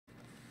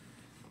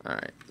All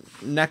right.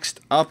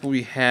 Next up,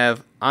 we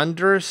have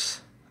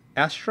Anders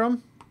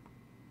Astrom.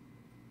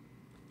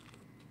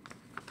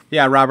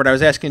 Yeah, Robert, I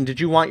was asking, did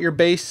you want your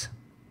base?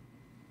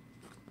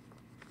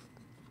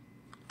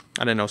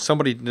 I don't know.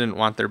 Somebody didn't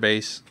want their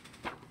base.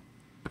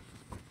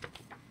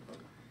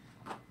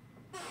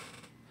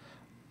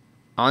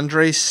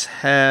 Anders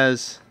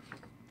has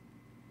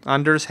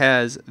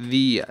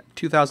the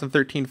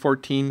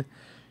 2013-14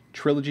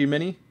 Trilogy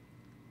Mini,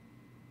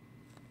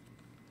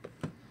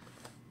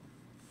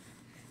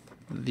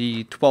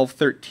 the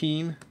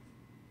 12-13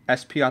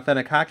 SP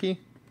Authentic Hockey,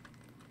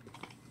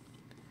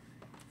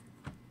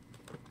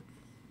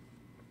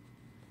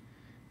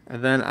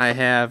 and then I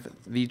have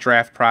the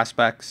Draft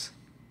Prospects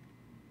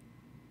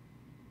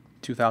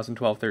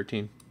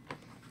 2012-13.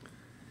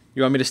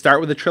 You want me to start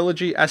with the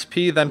Trilogy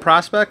SP, then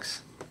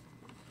Prospects?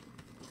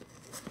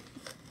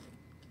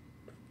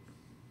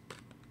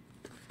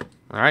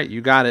 All right,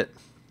 you got it.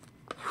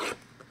 I'm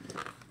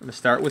going to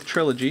start with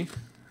Trilogy.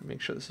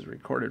 Make sure this is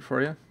recorded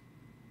for you.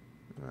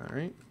 All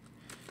right.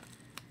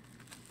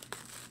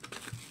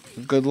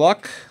 Good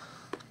luck.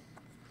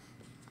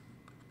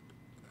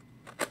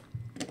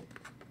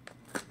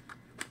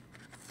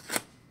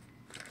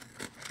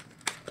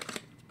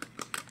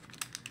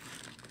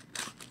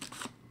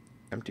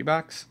 Empty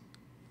box.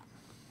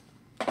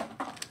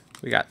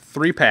 We got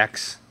 3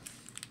 packs.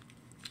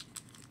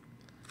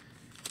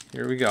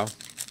 Here we go.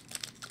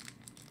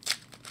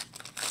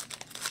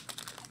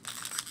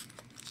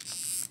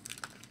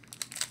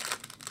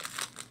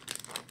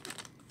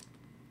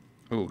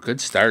 Ooh,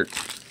 good start.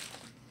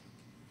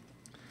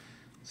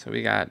 So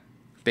we got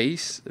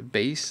base,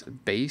 base,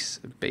 base,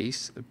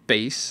 base,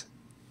 base.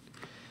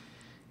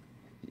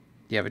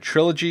 You have a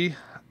Trilogy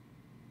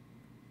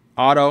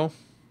auto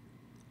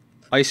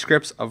ice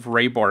scripts of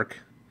Ray Bourque.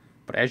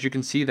 But as you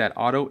can see, that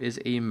auto is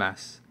a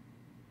mess.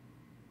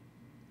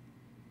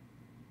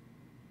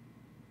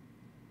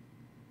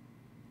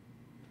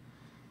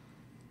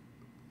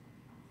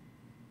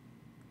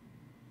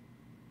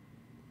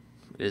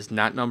 It is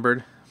not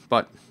numbered,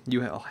 but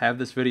you will have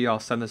this video. I'll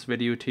send this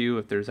video to you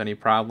if there's any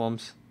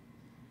problems.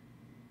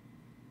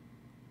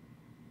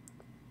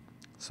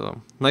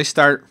 So, nice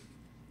start.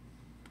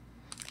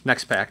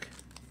 Next pack.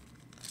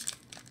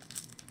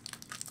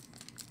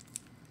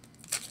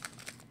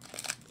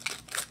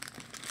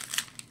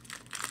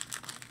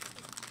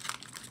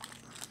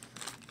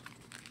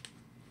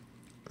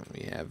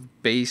 We have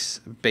base,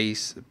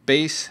 base,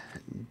 base,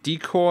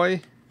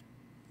 decoy.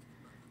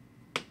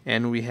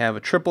 And we have a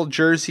triple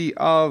jersey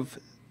of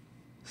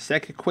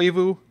Sakic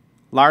Koivu,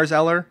 Lars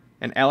Eller,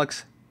 and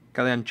Alex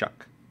Galchenyuk.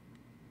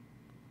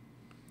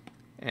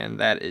 And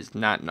that is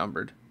not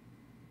numbered.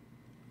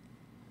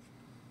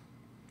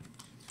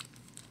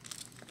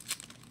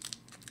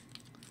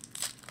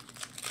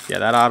 Yeah,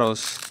 that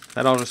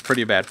auto's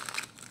pretty bad.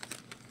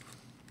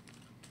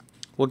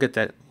 We'll get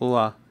that.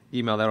 We'll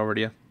email that over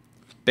to you.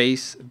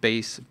 Base,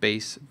 base,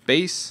 base,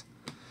 base.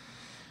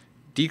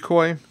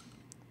 Decoy.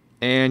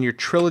 And your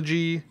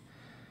Trilogy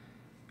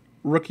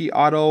rookie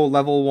auto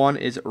level 1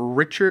 is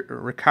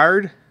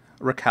Ricard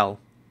Raquel.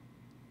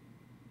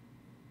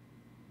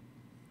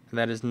 And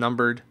that is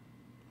numbered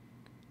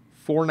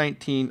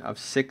 419 of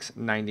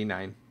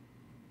 699.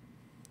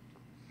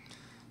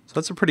 So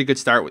that's a pretty good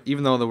start.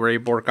 Even though the Ray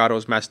Bourque auto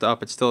is messed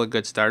up, it's still a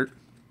good start.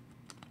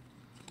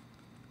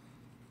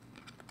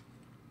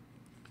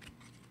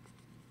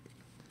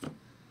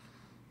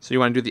 So you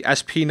want to do the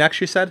SP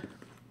next, you said?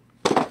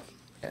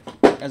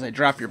 As I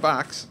drop your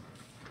box.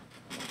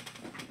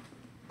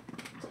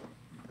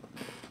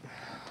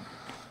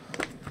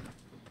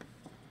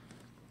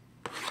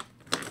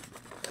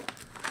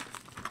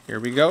 Here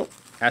we go.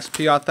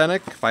 SP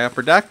Authentic by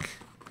Upper Deck.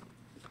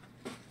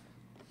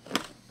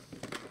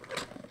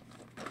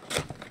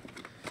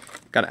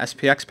 Got an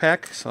SPX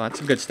pack, so that's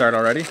a good start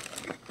already.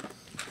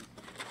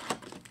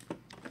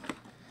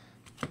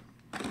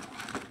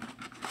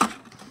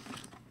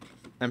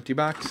 Empty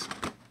box.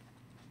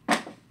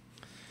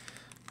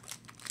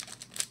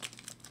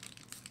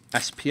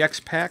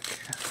 SPX pack.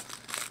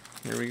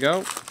 Here we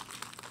go.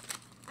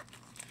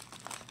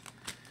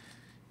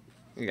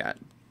 You got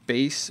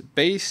base,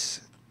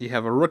 base. You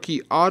have a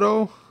rookie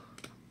auto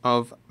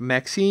of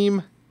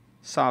Maxime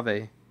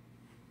Sauve.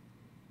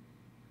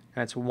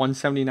 That's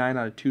 179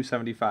 out of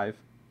 275.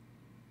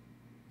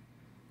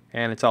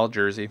 And it's all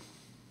jersey.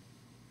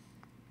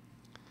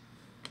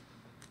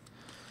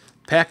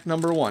 Pack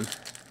number 1.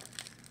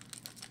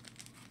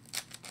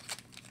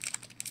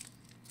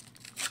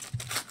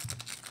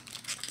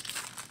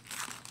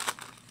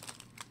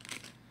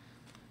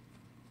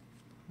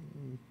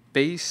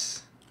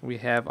 Base, we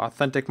have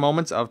Authentic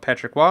Moments of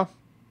Patrick Waugh.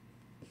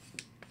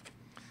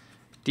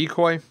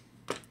 Decoy,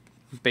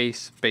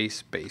 base,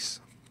 base, base.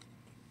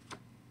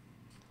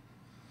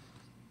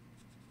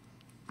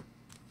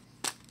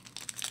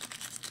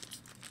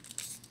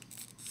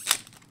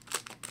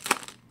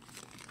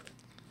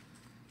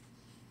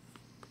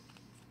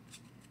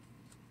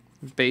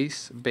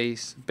 Base,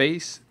 base,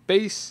 base,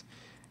 base.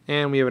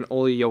 And we have an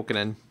Olli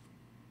Jokinen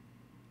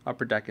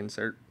Upper Deck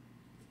insert.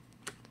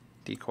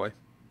 Decoy.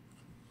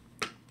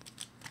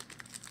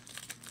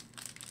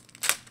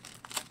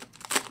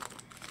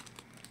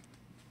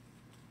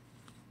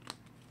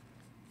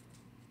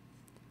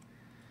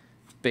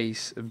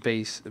 Base,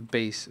 base,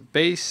 base,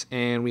 base.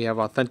 And we have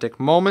Authentic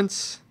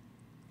Moments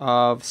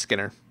of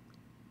Skinner.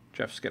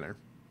 Jeff Skinner.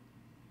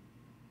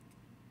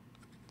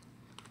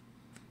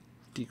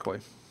 Decoy.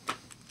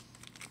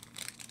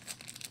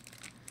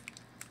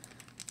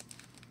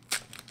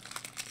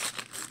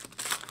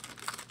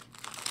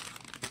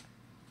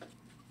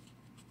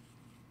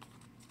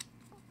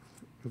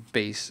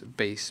 Base,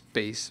 base,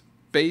 base,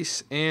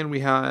 base. And we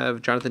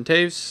have Jonathan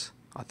Toews,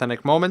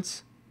 Authentic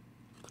Moments,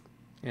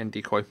 and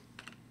Decoy.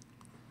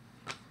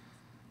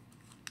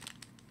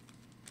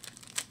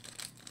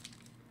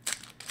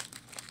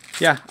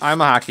 Yeah, I'm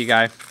a hockey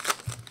guy.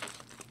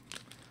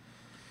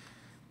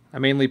 I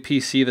mainly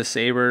PC the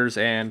Sabres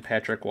and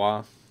Patrick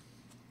Waugh.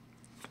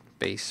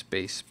 Base,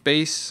 base,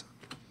 base,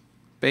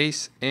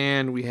 base.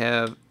 And we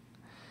have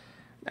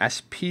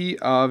SP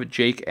of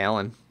Jake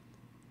Allen.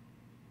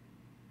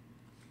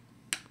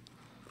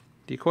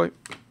 Decoy.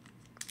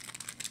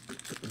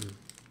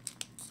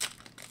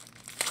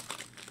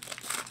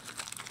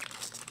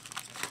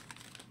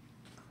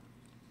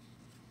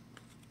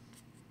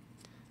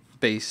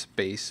 Base,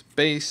 base,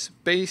 base,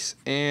 base.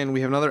 And we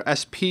have another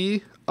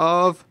SP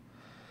of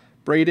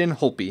Braden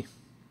Holtby.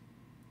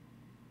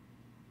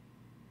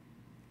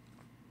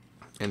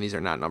 And these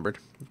are not numbered.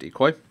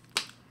 Decoy.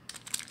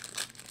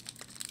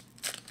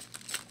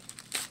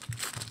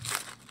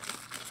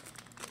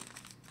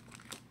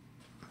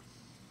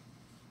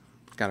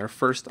 Got our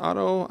first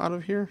auto out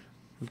of here.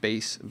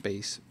 Base,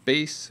 base,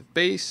 base,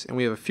 base. And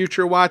we have a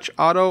Future Watch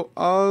auto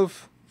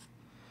of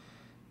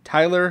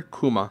Tyler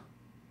Kuma.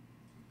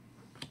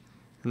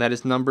 And that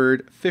is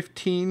numbered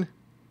 15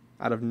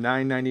 out of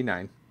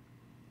 999.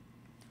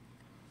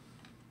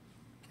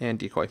 And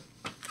Decoy.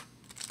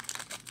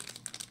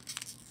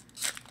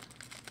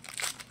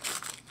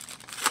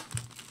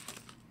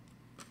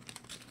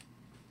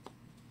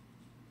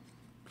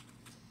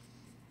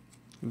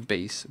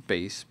 Base,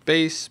 base,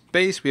 base,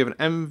 base. We have an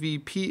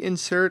MVP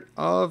insert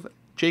of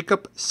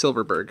Jacob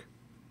Silverberg.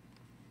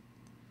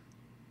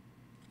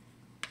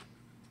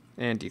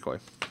 And Decoy.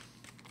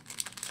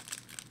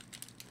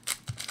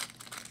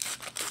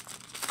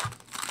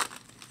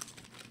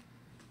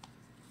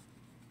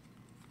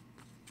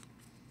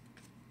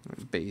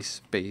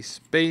 Base, base,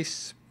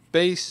 base,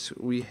 base.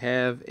 We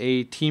have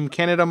a Team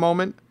Canada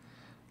moment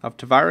of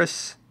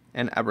Tavares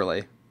and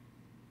Eberle.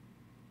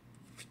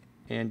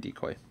 And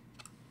Decoy.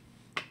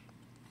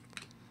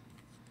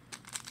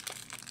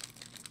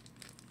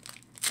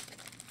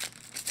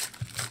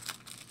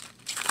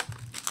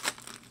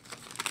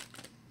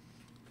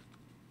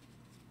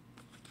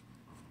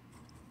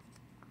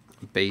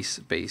 Base,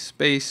 base,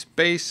 base,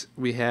 base.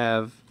 We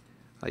have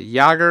a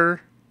Jágr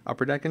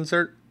upper deck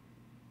insert.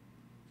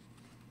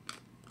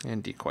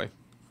 And Decoy.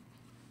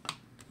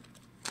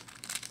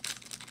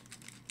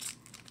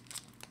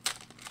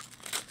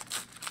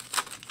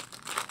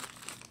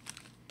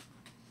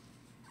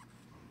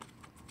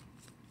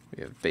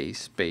 We have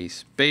base,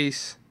 base,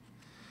 base.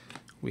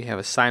 We have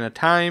a Sign of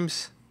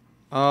Times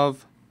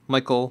of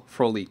Michael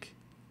Frolik.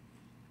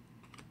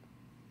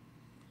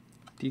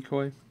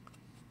 Decoy.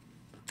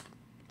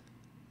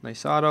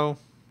 Nice auto.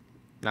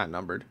 Not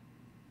numbered.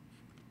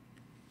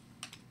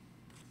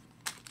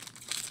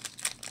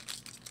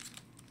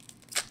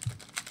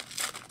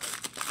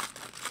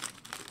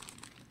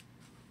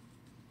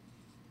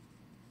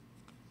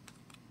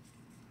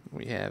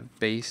 We have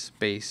base,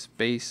 base,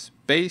 base,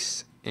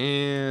 base,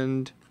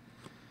 and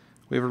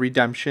we have a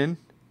redemption.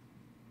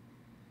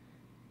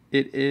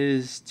 It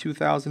is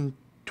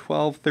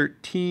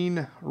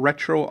 2012-13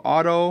 Retro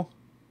Auto,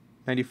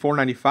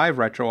 94-95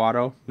 Retro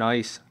Auto,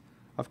 nice,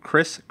 of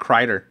Chris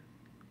Kreider.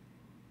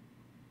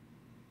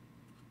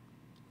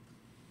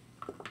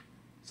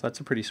 So that's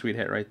a pretty sweet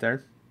hit right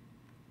there.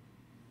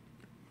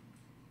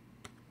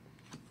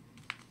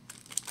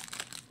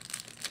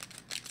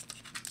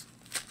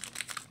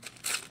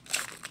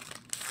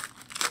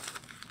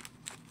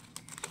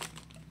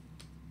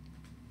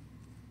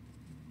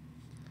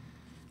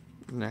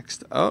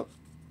 Next up,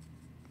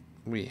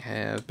 we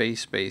have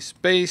base, base,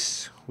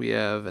 base. We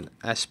have an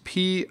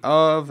SP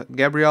of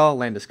Gabriel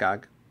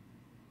Landeskog.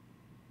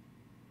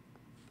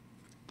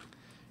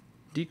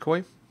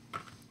 Decoy.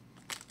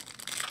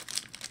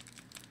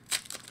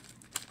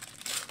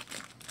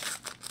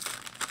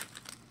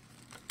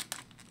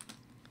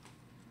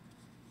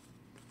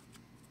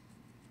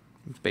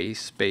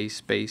 Base,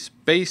 base, base,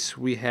 base.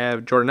 We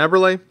have Jordan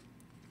Eberle.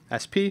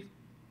 SP.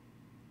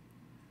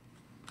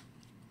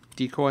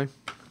 Decoy.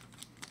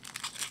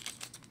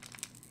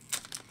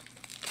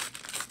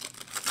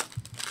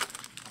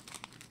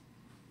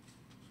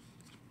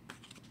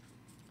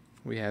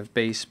 We have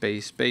base,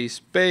 base, base,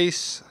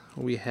 base.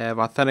 We have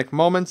Authentic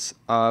Moments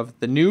of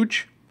the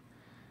Nuge.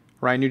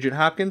 Ryan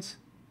Nugent-Hopkins.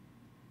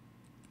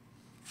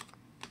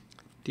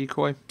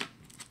 Decoy.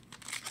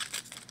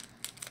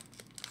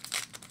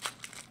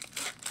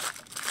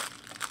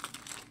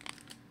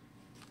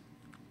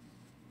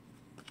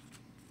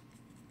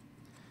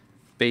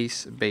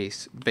 base,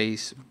 base,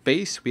 base,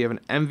 base. We have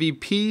an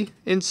MVP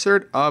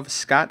insert of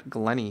Scott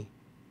Glennie.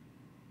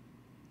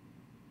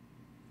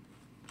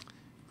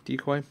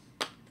 Decoy.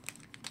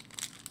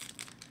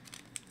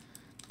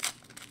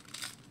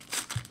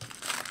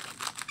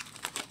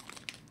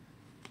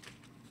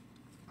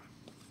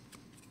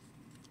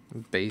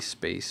 Base,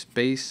 base,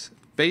 base,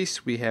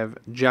 base. We have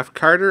Jeff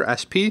Carter,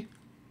 SP.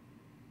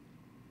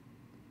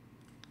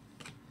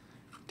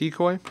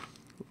 Decoy.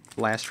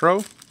 Last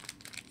row.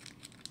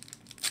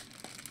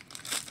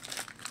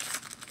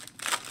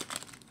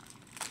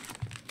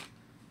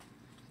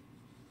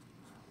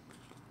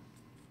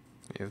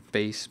 We have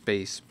base,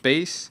 base,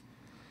 base.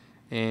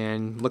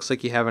 And looks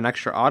like you have an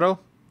extra auto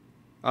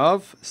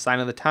of Sign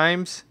of the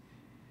Times,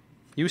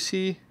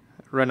 UC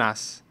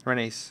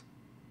Renas.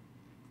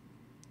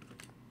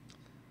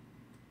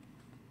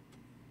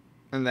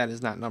 And that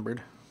is not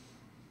numbered.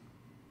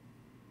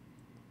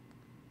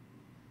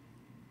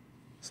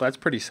 So that's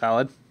pretty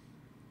solid.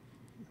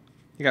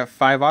 You got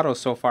 5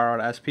 autos so far out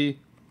of SP.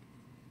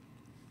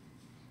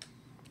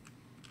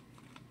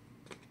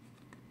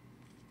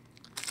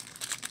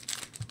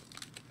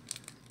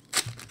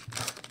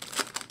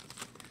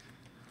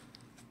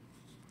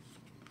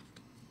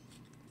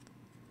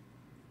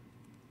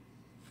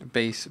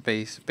 Base,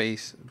 base,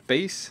 base,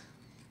 base.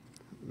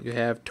 You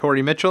have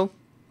Torrey Mitchell,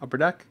 Upper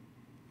Deck.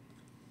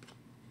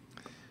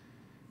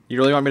 You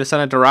really want me to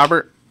send it to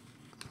Robert?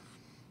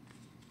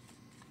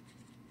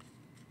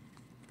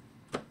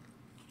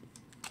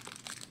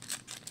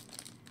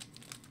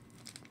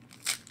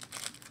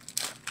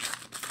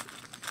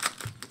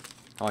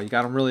 Oh, you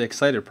got him really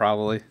excited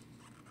probably.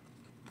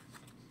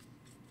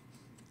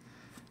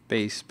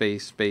 Base,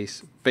 base,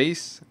 base,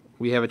 base.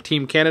 We have a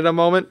Team Canada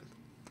moment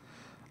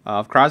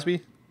of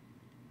Crosby.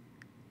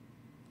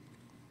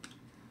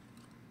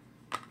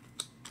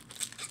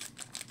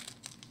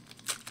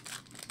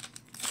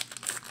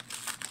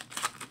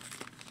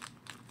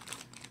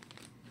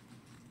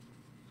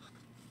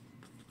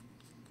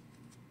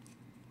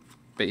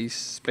 Base,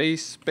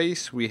 space,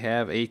 base. We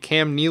have a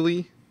Cam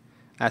Neely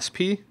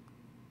SP.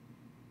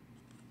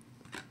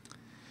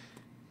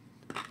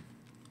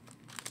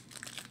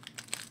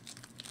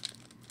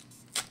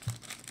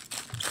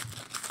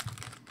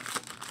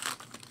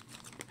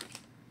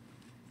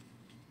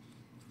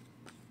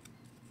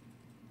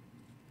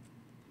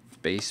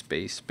 Base,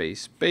 base,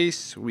 base,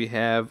 base. We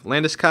have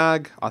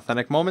Landeskog,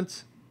 Authentic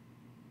Moments.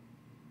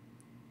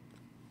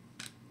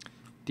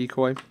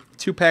 Decoy.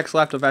 2 packs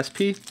left of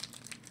SP.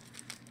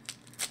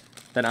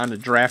 Then on to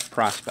Draft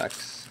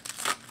Prospects.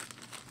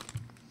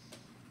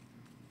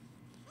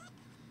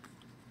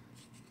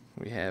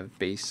 We have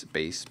base,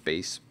 base,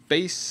 base,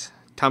 base.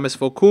 Thomas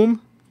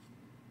Vokoum.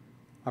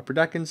 Upper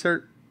Deck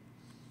insert.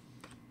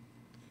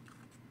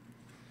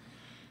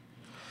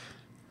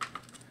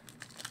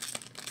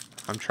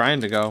 I'm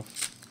trying to go.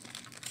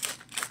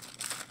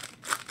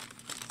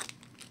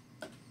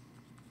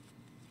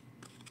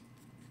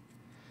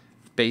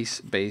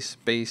 Base, base,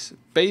 base,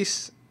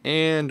 base.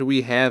 And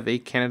we have a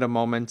Canada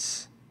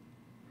Moments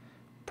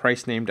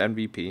price named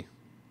MVP.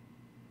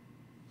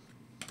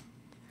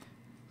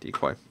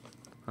 Decoy.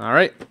 All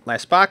right,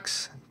 last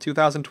box.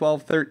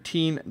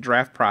 2012-13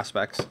 Draft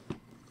Prospects.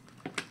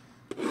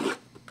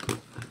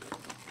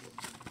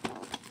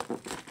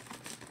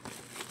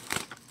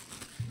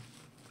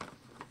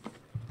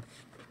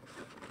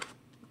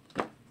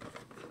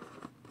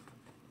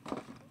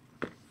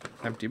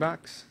 Empty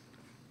box.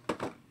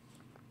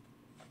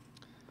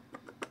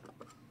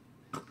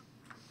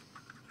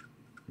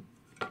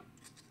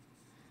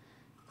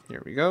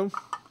 Here we go.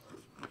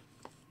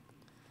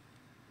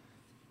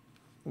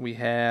 We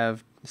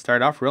have,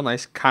 start off real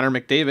nice, Connor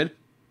McDavid.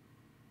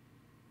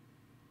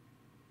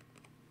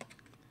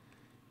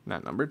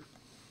 Not numbered.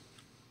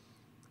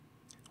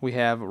 We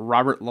have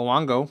Robert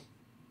Luongo,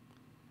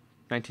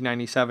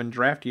 1997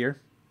 draft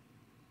year.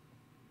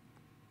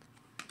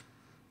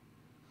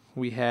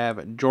 We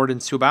have Jordan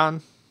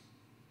Subban.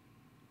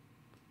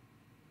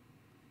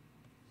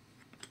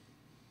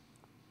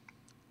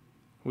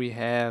 We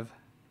have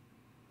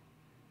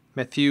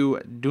Matthew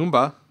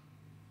Dumba,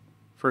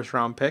 first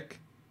round pick.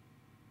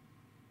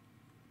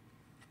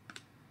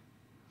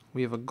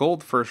 We have a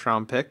gold first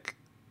round pick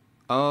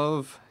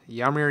of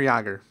Jaromir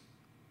Jagr.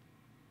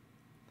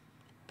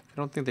 I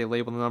don't think they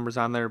label the numbers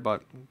on there,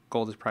 but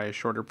gold is probably a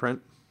shorter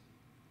print.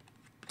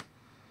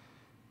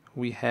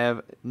 We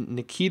have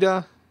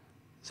Nikita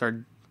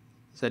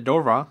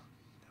Zadorov,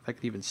 if I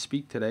could even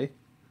speak today.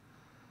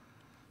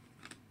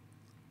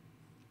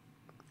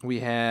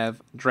 We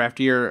have draft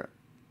year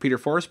Peter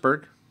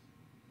Forsberg.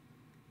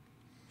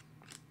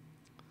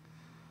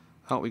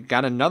 Oh, we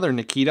got another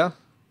Nikita.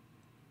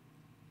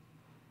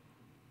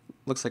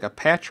 Looks like a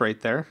patch right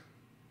there.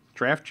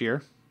 Draft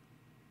year.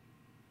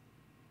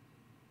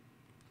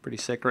 Pretty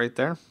sick right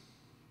there.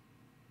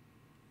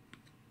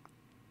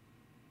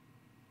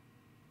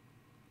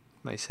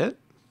 Nice hit.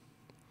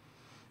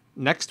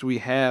 Next we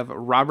have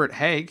Robert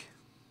Haig,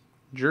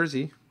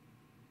 jersey.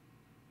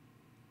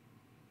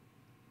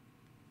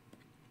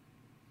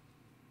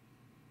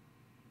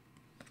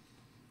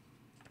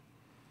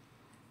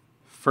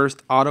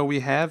 First auto we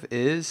have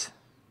is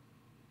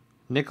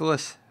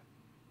Nicholas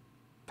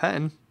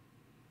Penn.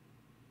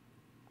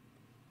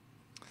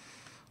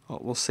 Oh,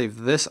 we'll save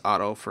this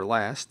auto for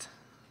last.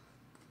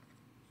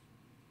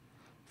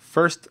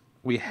 First,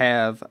 we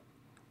have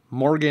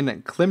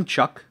Morgan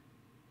Klimchuk.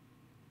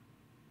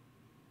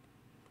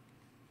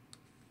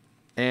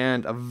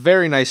 And a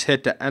very nice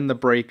hit to end the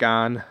break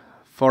on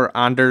for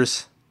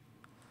Anders.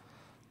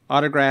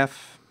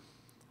 Autograph,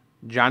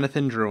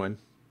 Jonathan Drouin.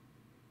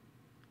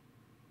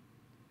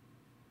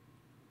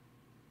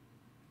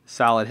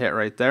 Solid hit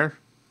right there.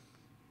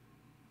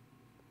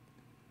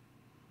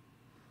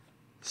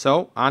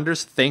 So,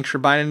 Anders, thanks for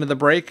buying into the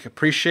break.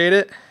 Appreciate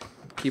it.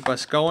 Keep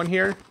us going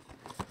here.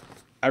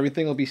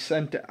 Everything will be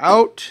sent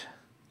out.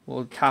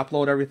 We'll top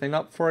load everything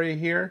up for you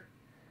here.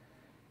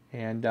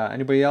 And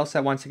anybody else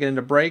that wants to get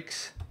into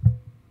breaks?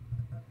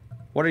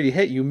 What did you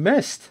hit? You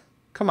missed.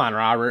 Come on,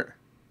 Robert.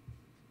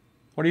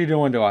 What are you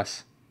doing to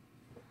us?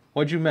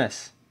 What'd you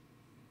miss?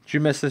 Did you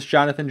miss this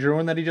Jonathan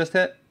Drouin that he just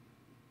hit?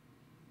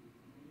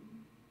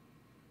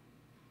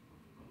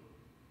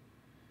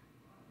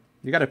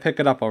 You got to pick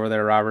it up over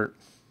there, Robert.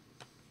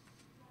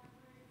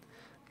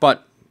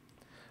 But,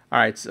 all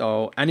right,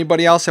 so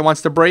anybody else that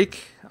wants to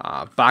break,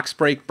 Box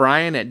Break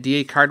Brian at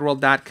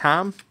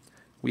dacardworld.com.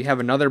 We have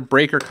another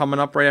breaker coming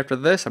up right after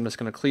this. I'm just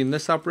going to clean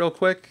this up real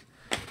quick.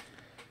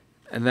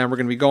 And then we're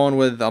going to be going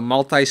with a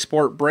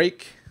multi-sport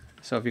break.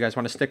 So if you guys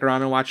want to stick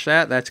around and watch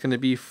that, that's going to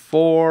be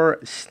for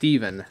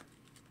Steven.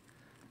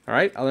 All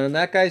right, other than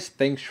that, guys,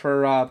 thanks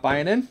for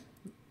buying in.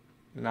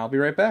 And I'll be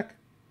right back.